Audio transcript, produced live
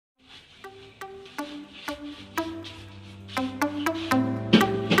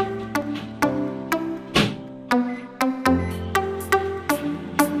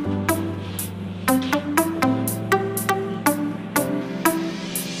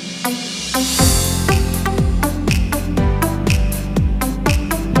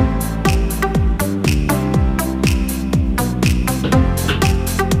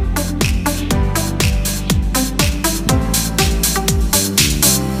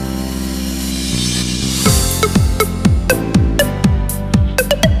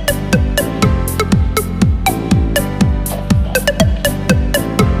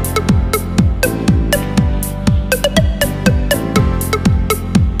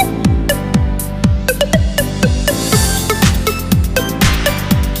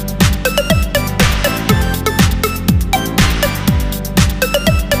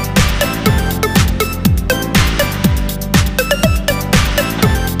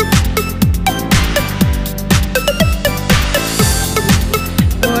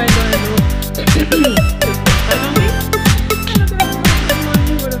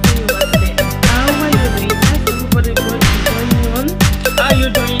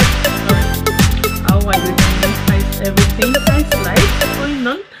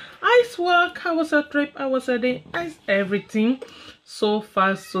How was your trip? How was your day? How's everything? So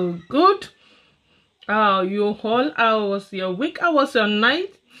far so good. How you all? How was your week? How was your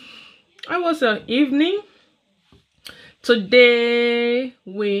night? How was your evening? Today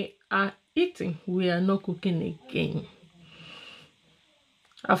we are eating. We are not cooking again.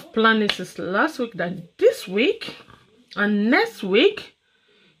 I've planned it since last week that this week and next week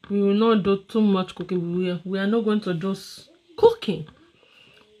we will not do too much cooking. We are not going to do cooking.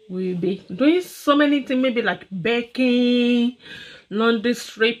 We'll be doing so many things, maybe like baking, laundry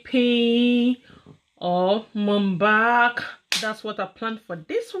stripping, or mom back. That's what I planned for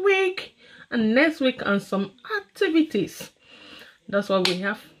this week and next week, and some activities. That's what we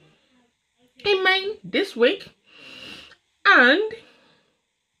have in mind this week. And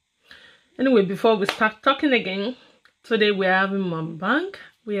anyway, before we start talking again, today we are having Mukbang.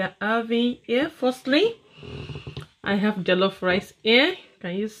 We are having here, firstly, I have jollof rice here.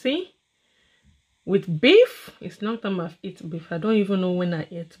 Can you see? With beef. It's not time I've eaten beef. I don't even know when I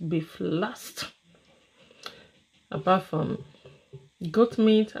ate beef last. Apart from goat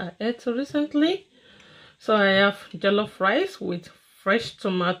meat I ate recently. So I have jollof rice with fresh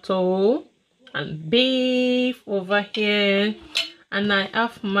tomato and beef over here. And I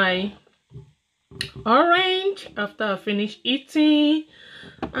have my orange after I finish eating.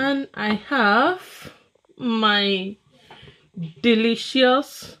 And I have my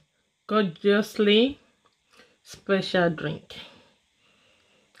delicious, gorgeously special drink.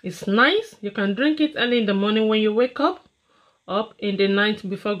 It's nice. You can drink it early in the morning when you wake up in the night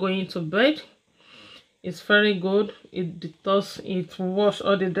before going to bed. It's very good. It washes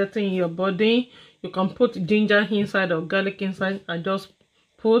all the dirty in your body. You can put ginger inside or garlic inside. I just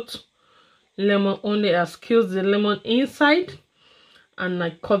put lemon only. I squeeze the lemon inside and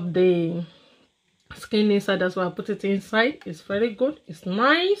I cut the skin inside. That's why I put it inside. It's very good. It's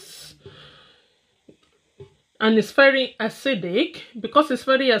nice. And it's very acidic. Because it's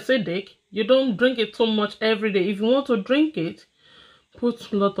very acidic, you don't drink it so much every day. If you want to drink it,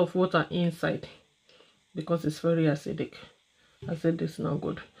 put a lot of water inside. Because it's very acidic. Acid is not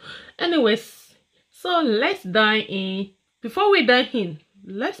good. Anyways, so let's dive in. Before we dive in,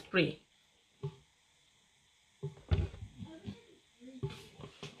 let's pray.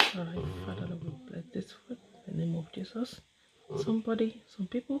 Alright, Father, Lord, we bless this food in the name of Jesus. Some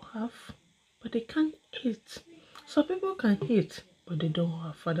people have, but they can't eat. Some people can eat, but they don't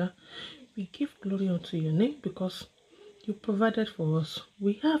have. Father, we give glory unto your name because you provided for us.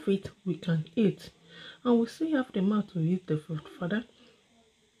 We have it, we can eat, and we still have the mouth to eat the food. Father,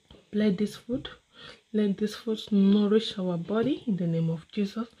 bless this food. Let this food nourish our body in the name of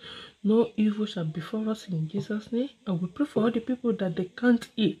Jesus. No evil shall befall us in Jesus' name. And we pray for all the people that they can't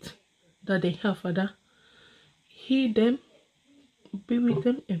eat, that they have, Father. Heal them, be with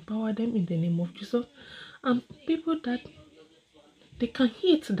them, empower them in the name of Jesus. And people that they can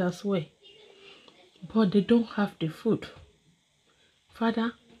eat that way, but they don't have the food.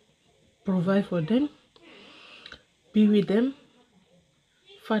 Father, provide for them, be with them.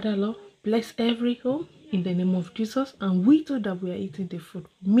 Father, Lord, bless every home in the name of Jesus. And we too that we are eating the food,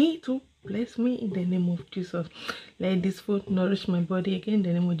 me too, bless me in the name of Jesus. Let this food nourish my body again in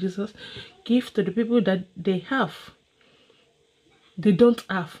the name of Jesus. Give to the people that they have, they don't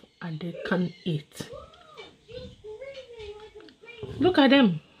have, and they can eat. Look at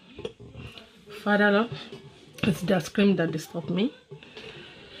them. Father, Lord, it's their scream that disturbed me.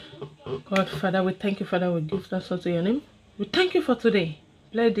 God, Father, we thank you, Father. We give that to your name. We thank you for today.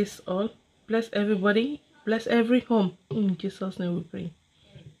 Bless this all. Bless everybody. Bless every home. In Jesus' name we pray.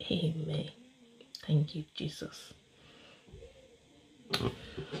 Amen. Thank you, Jesus.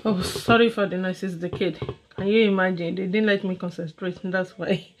 Oh, sorry for the noises, the kid. Can you imagine? They didn't let me concentrate. That's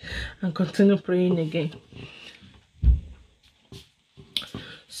why I'm continue praying again.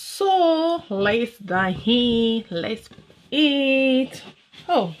 So let's dive in. Let's eat.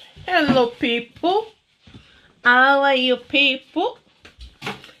 Oh, hello people. How are you people?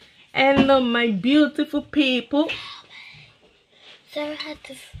 Hello my beautiful people.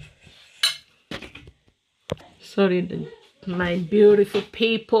 Sorry, my beautiful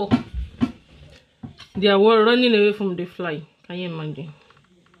people. They are all running away from the fly. Can you imagine?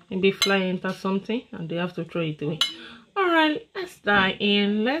 Maybe fly enter something and they have to throw it away. Alright, let's dive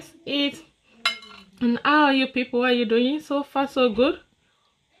in. Let's eat. And how are you people? How are you doing? So far so good.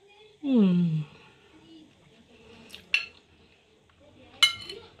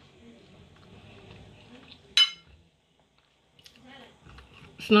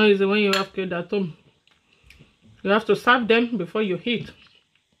 It's not easy when you have kids at home. You have to serve them before you eat.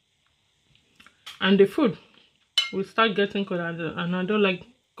 And the food will start getting cold, and I don't like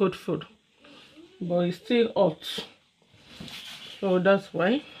cold food. But it's still hot. So that's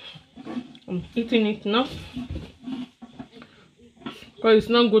why I'm eating it now. Because it's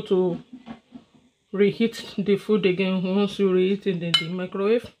not good to reheat the food again once you reheat it in the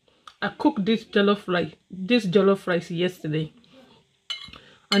microwave. I cooked this jollof rice yesterday.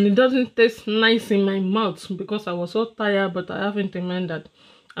 And it doesn't taste nice in my mouth because I was so tired, but I haven't in mind that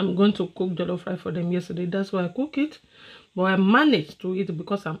I'm going to cook jollof rice for them yesterday. That's why I cook it. But I managed to eat it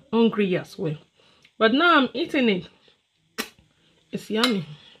because I'm hungry as well. But now I'm eating it. It's yummy.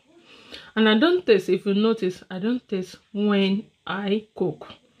 And I don't taste, if you notice, I don't taste when I cook.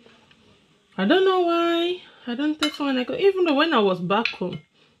 I don't know why I don't taste when I cook. Even though when I was back home,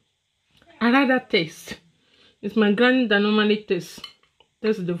 I rather taste. It's my granny that normally tastes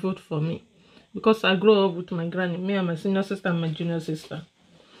the food for me. Because I grew up with my granny. Me and my senior sister and my junior sister.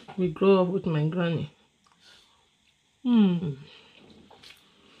 We grew up with my granny.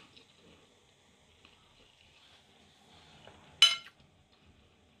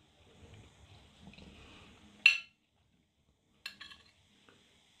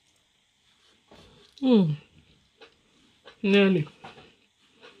 Nearly.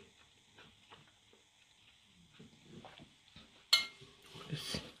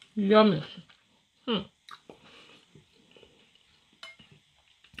 It's yummy.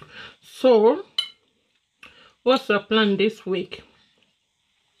 So, what's your plan this week?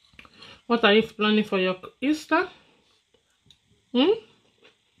 What are you planning for your Easter?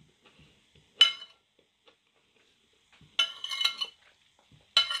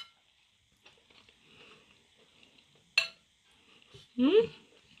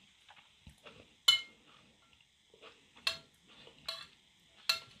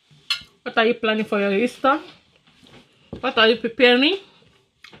 What are you planning for your Easter? What are you preparing?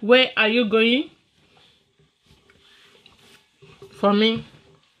 Where are you going? For me,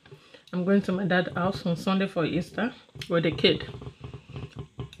 I'm going to my dad's house on Sunday for Easter with the kid.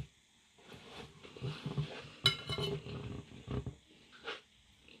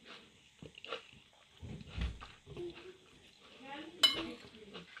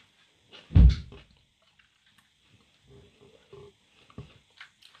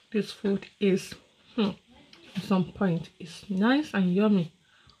 This food is at some point it's nice and yummy.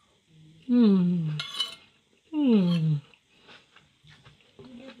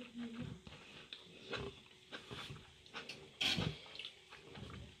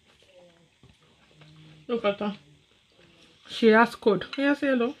 Look at her. She has code. Yeah, say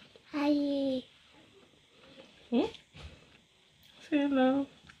hello. Hi. Say hello.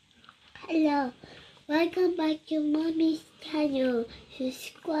 Hello. Welcome back to Mommy's channel.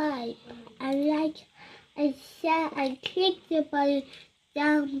 Subscribe and like and share and click the button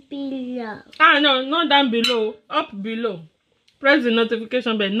down below. No, not down below. Up below. Press the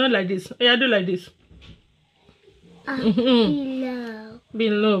notification bell. Not like this. Yeah, do like this. Up below.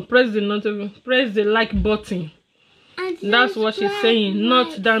 Below. Press the like button. And That's what she's saying. subscribe.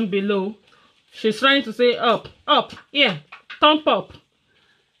 Not down below. She's trying to say up. Up. Yeah. Thumb up.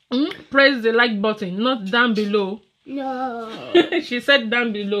 Press the like button. Not down below. No. She said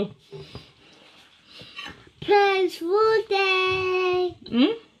down below. Press Fool Day.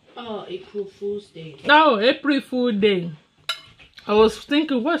 Oh, April Fool's Day. Oh, April Fool Day. I was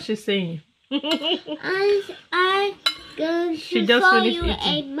thinking what she's saying. And I'm going She to just show finished you a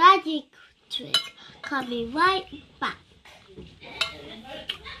eating. magic trick. Coming right back.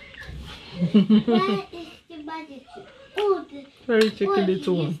 Where is the magic trick? Oh, Very cheeky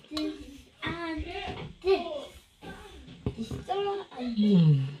little one. This and this. The star and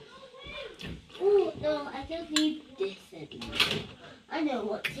this. Oh no, I don't need this anymore. I I know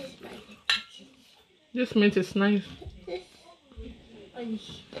what this meat is. This meat is nice. This one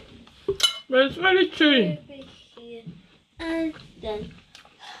But it's very chewy. here. And then.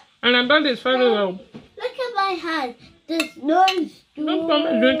 And I bet it's very well. Look at my hand. There's no stool. Don't come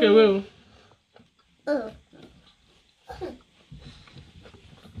and drink away. Oh.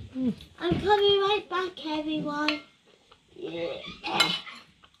 I'm coming right back, everyone. Yeah.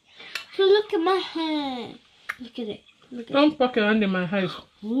 So look at my hand. Look at it. Look at Don't poke your hand in my eyes.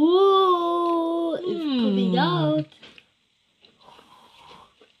 it. Whoa, it's coming out.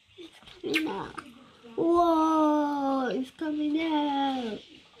 It's coming out. Whoa, it's coming out.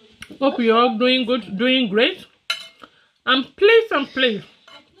 Hope you're all doing good, doing great. And please,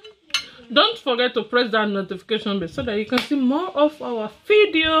 don't forget to press that notification bell so that you can see more of our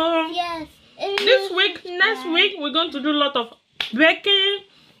video. Yes. This week, next week, we're going to do a lot of baking,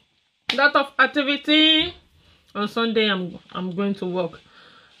 lot of activity. On Sunday, I'm going to work.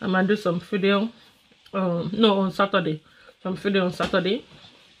 I'm gonna do some video. No, on Saturday. Some video on Saturday.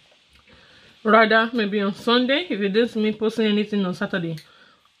 Rather, maybe on Sunday. If you didn't see me posting anything on Saturday,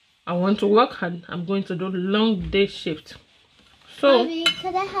 I want to work and I'm going to do long day shift. So, Mommy,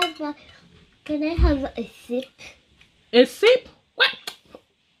 can I have a sip? a sip? What?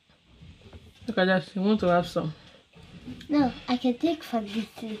 Look at that. You want to have some? No, I can take from this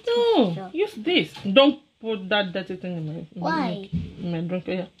sip. No, use this. Don't put that dirty thing in my Why? In my drink.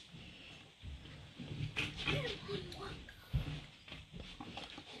 Yeah.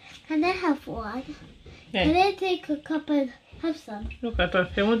 Can I have one? Yeah. Can I take a cup and have some? Look at her.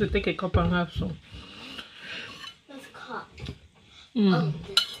 She wants to take a cup and have some. Let's cup. Mm.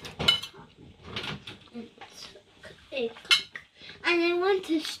 This cup. It's a cup. And I want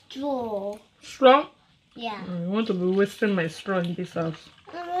a straw. Straw? Yeah. I want to be wasting my straw in this house.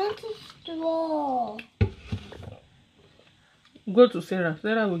 I want a straw. Go to Sarah.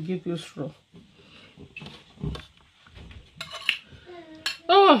 Sarah will give you straw.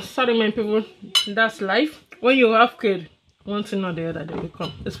 Oh, sorry, my people. That's life. When you have kids, one thing or the other, they will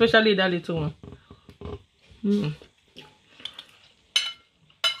come. Especially that little one. Mm.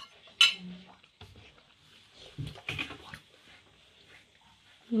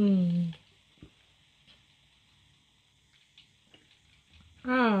 Mm.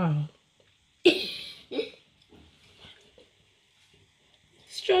 Ah.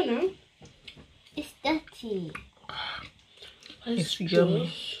 Straw now. It's dirty. It's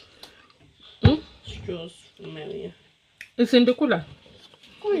yummy. Hmm? Straws from earlier. It's in the cooler.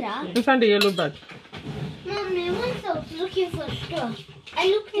 Cooler? Inside the yellow bag. Mommy, once I was looking for straw, I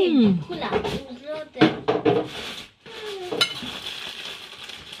looked in the cooler. It was not there.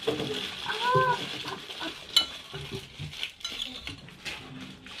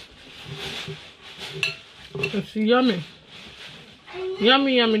 It's yummy.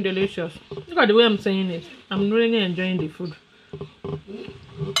 Yummy, yummy, delicious. Look at the way I'm saying it. I'm really enjoying the food.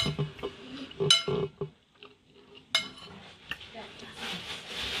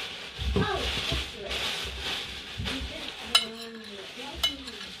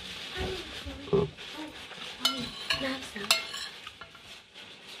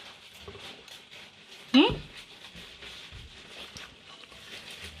 Hmm?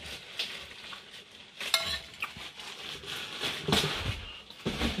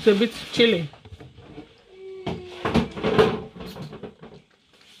 It's a bit chilly.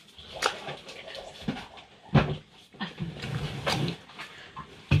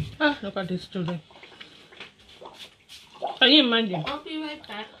 Ah, look at these children. Can you imagine? I'll be right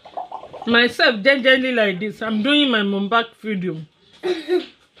back. Myself, gently like this. I'm doing my mom back video.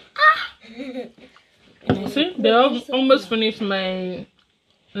 See, they have almost finished my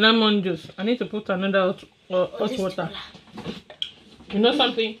lemon juice. I need to put another hot water. You know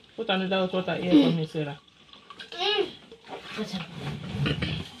something? Put another hot water here for me, Sarah.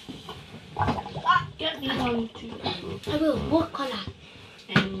 Get me one too. I will. What color?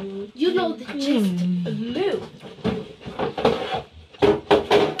 And You know the gist. blue.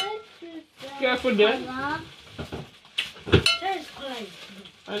 Careful there. That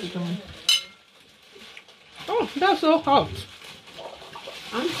is color. Oh, that's so hot.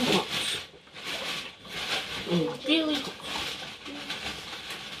 I'm hot. Really hot.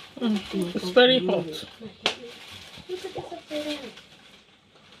 It's very hot.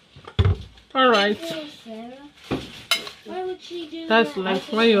 Alright. Why would she do That's that?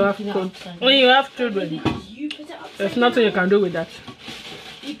 life when you have when you have children. You put it upside There's nothing you can do with that.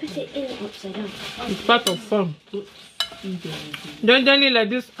 You put it in upside down. It's part of fun. Gently like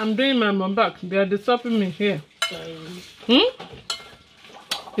this, I'm doing my mom back. They are disturbing me here.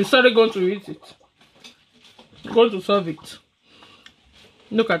 He's sorry going to eat it. Going to serve it.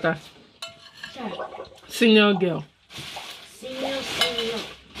 Look at that. Sure. Senior girl. Senior.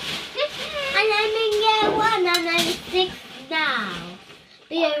 And I'm in year 1 and I'm 6 now.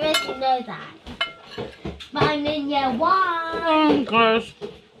 We already know that. But I'm in year 1. Oh gosh.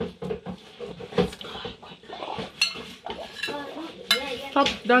 Stop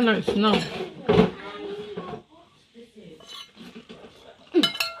that noise now.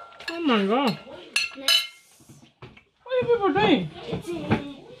 Oh my god. What are people doing?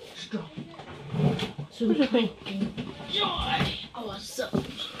 Strong. What do you think? Joy. Oh, so.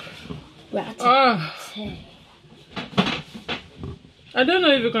 Right. I don't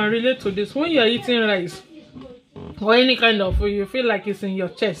know if you can relate to this. When you are eating rice or any kind of food, you feel like it's in your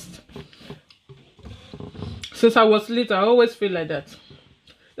chest. Since I was little, I always feel like that.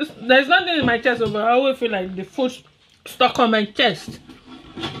 There's nothing in my chest, but I always feel like the food stuck on my chest.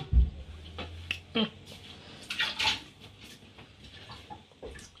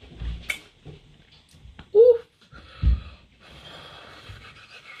 Ooh.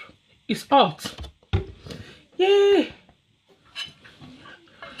 It's hot. Yay!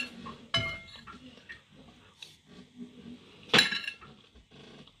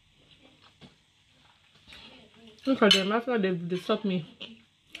 Look at them after they stop me.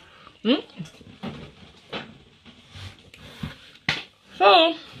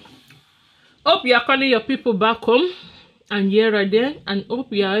 So, hope you are calling your people back home and here and there, and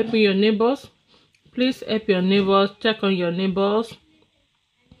hope you are helping your neighbors. Please help your neighbors. Check on your neighbors.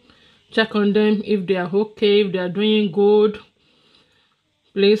 Check on them if they are okay, if they are doing good.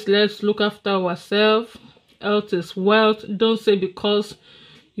 Please, let's look after ourselves. Health is wealth. Don't say because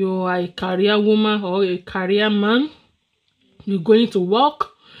you are a career woman or a career man, you're going to work,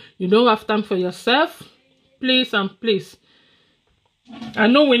 you don't have time for yourself. Please and please. I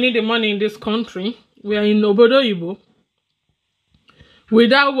know we need the money in this country. We are in Obodoyibo.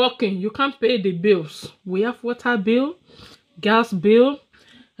 Without working, you can't pay the bills. We have water bill, gas bill,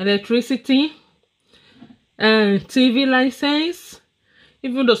 electricity, and TV license.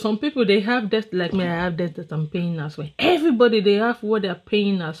 Even though some people, they have debt, like me, I have debt that I'm paying as well. Everybody, they have what they're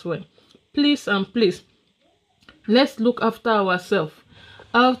paying as well. Please and please, let's look after ourselves.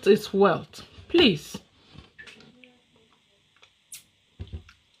 Health is wealth. Please.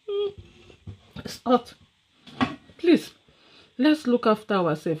 It's hot. Please, let's look after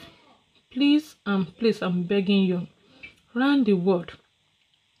ourselves. Please and please, I'm begging you. Round the world.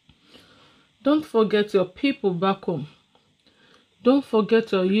 Don't forget your people back home. Don't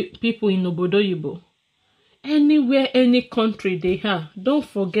forget your people in Obodoyibo. Anywhere, any country they are, don't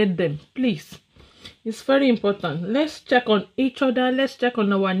forget them, please. It's very important. Let's check on each other. Let's check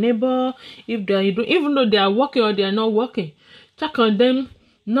on our neighbor. If they are, even though they are working or they are not working, check on them.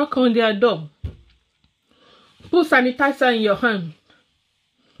 Knock on their door. Put sanitizer in your hand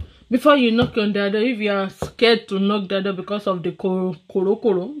before you knock on their door. If you are scared to knock their door because of the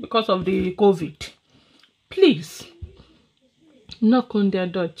because of the COVID, please. Knock on their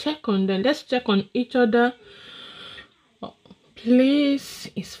door. Check on them. Let's check on each other. Please,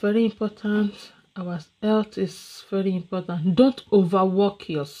 it's very important. Our health is very important. Don't overwork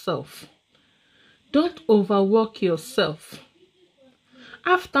yourself. Don't overwork yourself.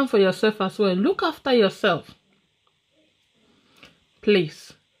 Have time for yourself as well. Look after yourself.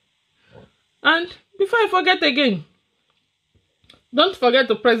 Please. And before I forget again, don't forget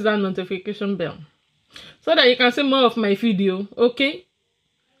to press that notification bell, so that you can see more of my video, okay?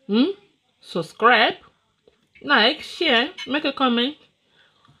 Subscribe, like, share, make a comment.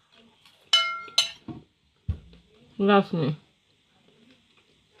 That's me.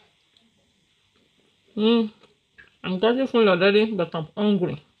 I'm getting full already, but I'm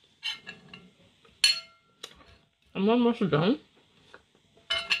hungry. I'm almost done.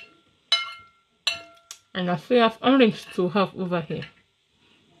 And I still have orange to have over here.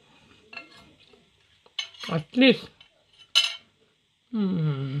 At least.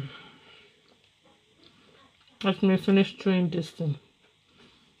 Let me finish chewing this thing.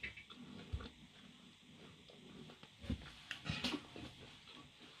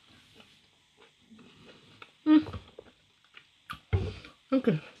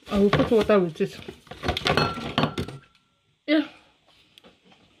 Okay, I will put water with it. Yeah.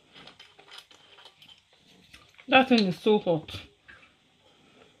 That thing is so hot.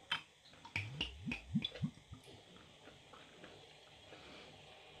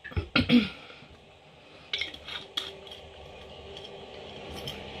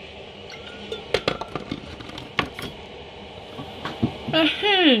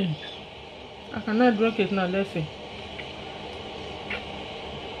 I cannot drink it now, let's see.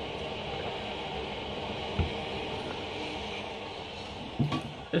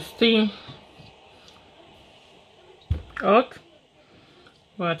 It's still hot,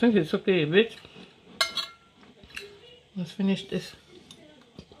 but I think it's okay a bit. Let's finish this.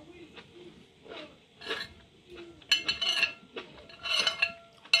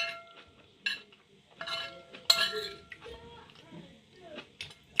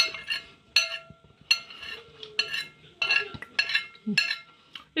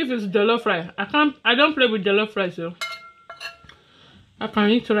 If it's jollof rice, I don't play with jollof rice, so I can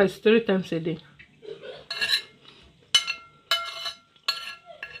eat rice 3 times a day.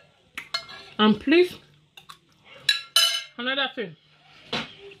 And please, another thing,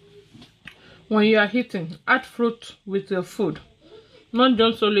 when you are eating, add fruit with your food, not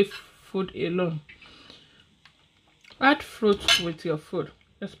just only food alone. Add fruit with your food,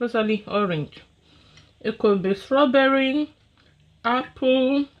 especially orange. It could be strawberry,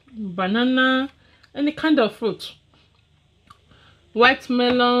 apple, banana, any kind of fruit. White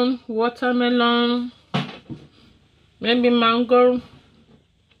melon, watermelon, maybe mango,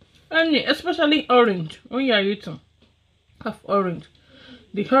 especially orange. When you are eating, have orange.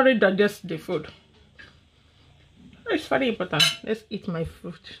 The orange digests the food. It's very important. Let's eat my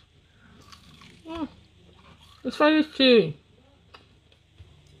fruit. It's very chewy.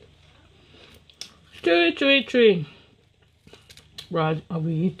 Chewy. But I will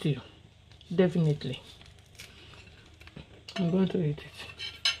eat you. Definitely. I'm going to eat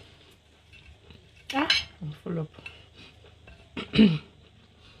it. I'm full up. I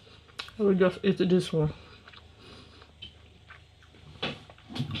will just eat this one.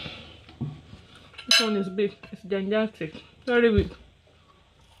 This one is big. It's gigantic. Very big.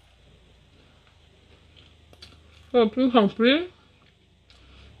 So please,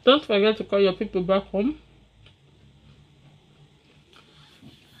 don't forget to call your people back home.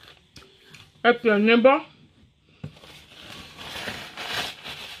 Help your neighbor.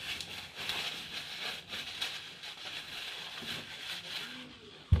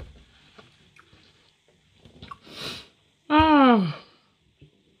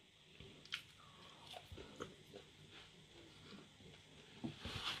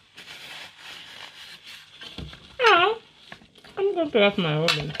 I'm going to have my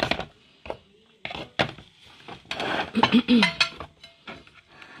oven.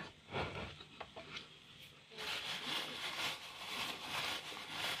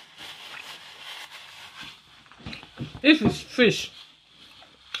 If it's fish,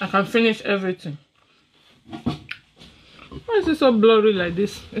 I can finish everything. Why is it so blurry like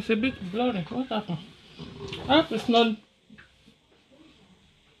this? It's a bit blurry. What happened? I hope it's not.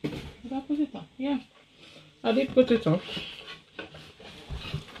 Did I put it on? Yeah, I did put it on.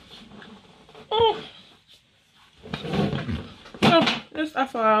 Oh, let's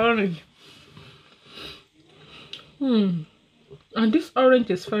have our orange. And this orange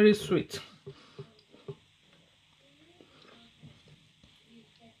is very sweet.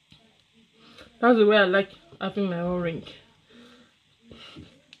 That's the way I like having my orange.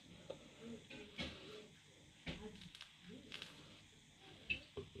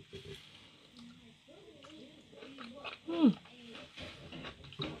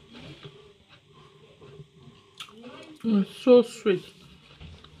 It's so sweet.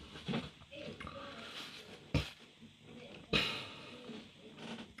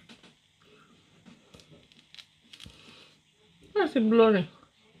 That's it blurry.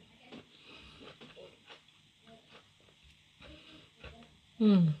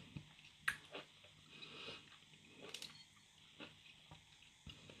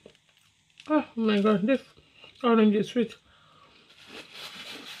 Oh my god, this orange is sweet.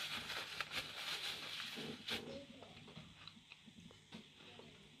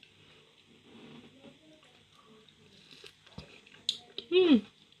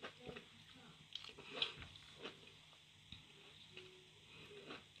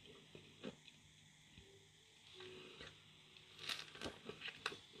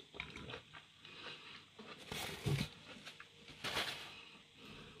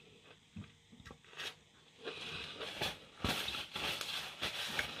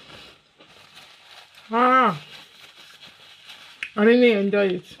 I really enjoy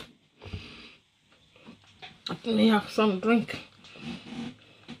it. Let me have some drink.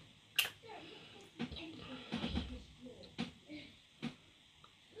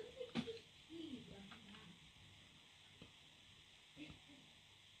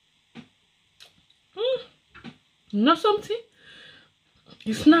 You know something?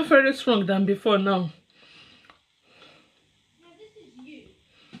 It's not very strong than before now.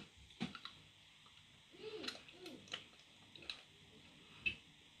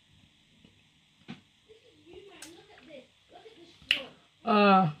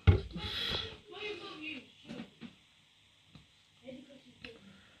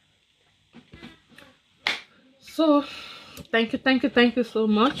 So thank you so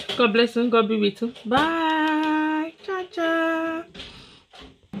much. God bless you. God be with you. Bye. Ciao, ciao.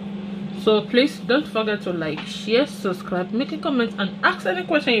 So please don't forget to like, share, subscribe, make a comment, and ask any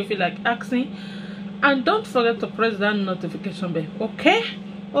question you feel like asking. And don't forget to press that notification bell. Okay?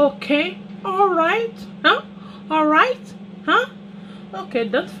 Okay? Alright? Huh? Alright? Huh? Okay,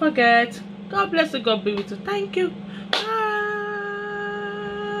 don't forget. God bless you. God be with you. Thank you. Bye.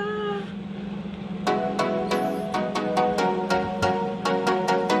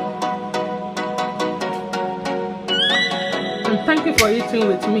 And thank you for eating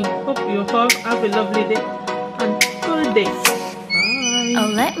with me. Hope you all have a lovely day and good day. Bye.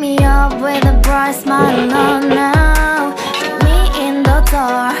 Oh, let me up with a bright smile on now. Put me in the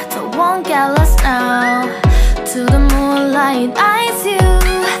dark, so won't get lost now. To the moonlight, eyes you,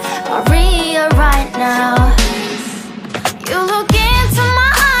 Maria right now. You look into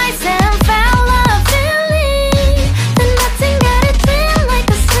my eyes and felt a feeling. Then nothing got it feel like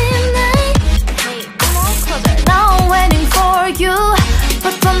a slim night. Hey, come on, closer. Now I'm waiting for you,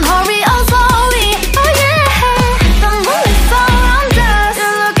 but don't hurry, oh slowly. Oh yeah, the moon is around us. You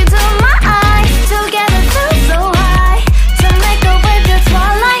look into my eyes, together feel so high. To make a wave, the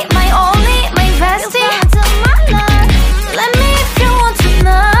twilight, my only, my bestie. Into my life, let me if you want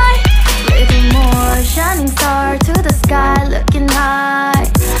tonight. Little more shining star to the sky, looking high.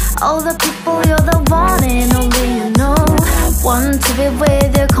 All the people, you're the one and only you know. Want to be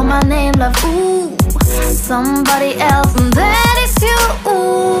with you, call my name, love, ooh. Somebody else, and that is you,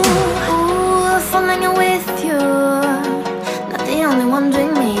 ooh. Ooh, falling in with you. Not the only one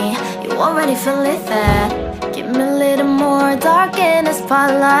doing me, you already feel it there. Give me a little more dark in the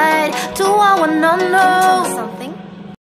spotlight. Do I wanna know something?